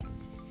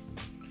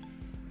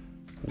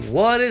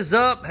What is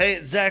up? Hey,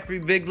 it's Zachary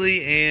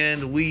Bigley,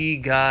 and we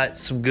got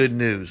some good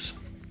news.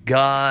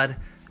 God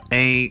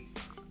ain't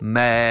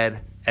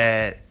mad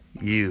at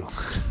you.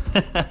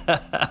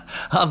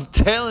 I'm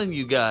telling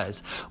you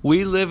guys,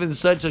 we live in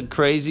such a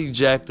crazy,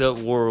 jacked up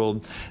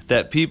world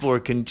that people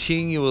are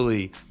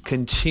continually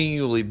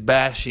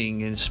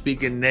bashing and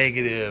speaking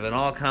negative and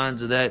all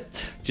kinds of that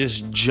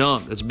just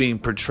junk that's being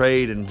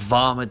portrayed and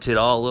vomited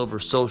all over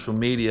social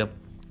media.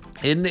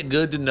 Isn't it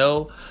good to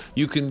know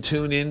you can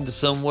tune into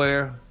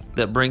somewhere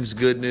that brings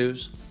good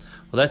news?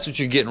 Well, that's what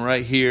you're getting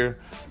right here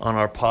on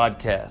our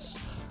podcast.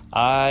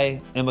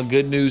 I am a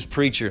good news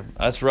preacher.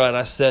 That's right,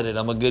 I said it.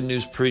 I'm a good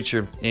news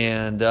preacher.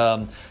 And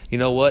you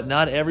know what?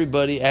 Not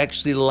everybody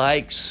actually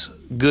likes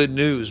good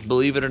news,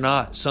 believe it or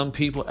not. Some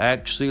people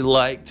actually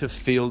like to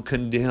feel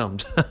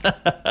condemned.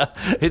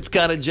 It's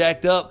kind of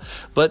jacked up.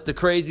 But the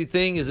crazy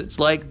thing is it's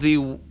like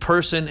the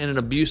person in an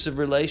abusive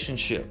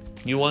relationship.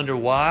 You wonder,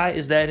 why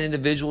is that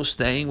individual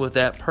staying with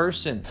that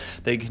person?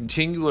 They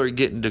continually are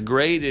getting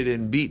degraded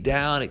and beat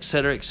down, et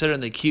cetera,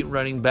 and they keep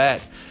running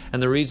back.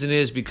 And the reason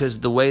is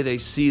because the way they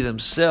see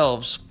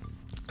themselves,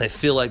 they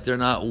feel like they're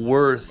not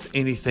worth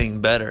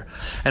anything better.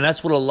 And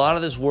that's what a lot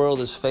of this world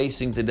is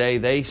facing today.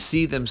 They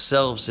see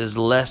themselves as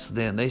less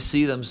than. They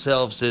see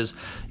themselves as,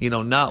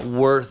 not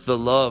worth the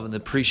love and the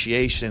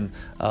appreciation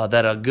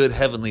that a good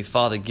Heavenly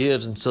Father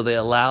gives. And so they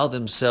allow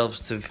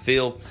themselves to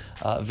feel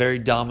very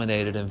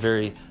dominated and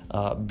very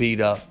beat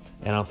up.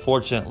 And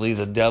unfortunately,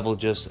 the devil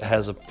just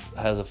has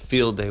a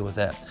field day with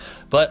that.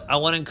 But I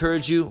want to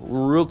encourage you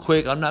real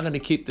quick. I'm not going to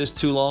keep this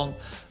too long.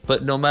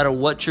 But no matter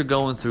what you're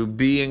going through,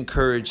 be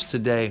encouraged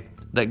today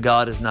that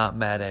God is not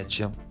mad at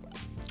you.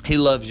 He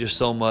loves you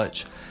so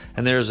much.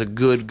 And there's a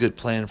good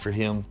plan for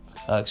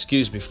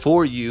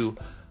for you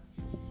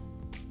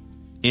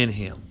in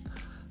Him.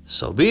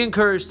 So be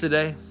encouraged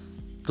today.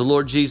 The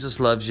Lord Jesus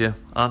loves you.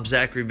 I'm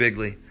Zachary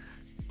Bigley.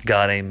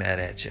 God ain't mad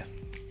at you.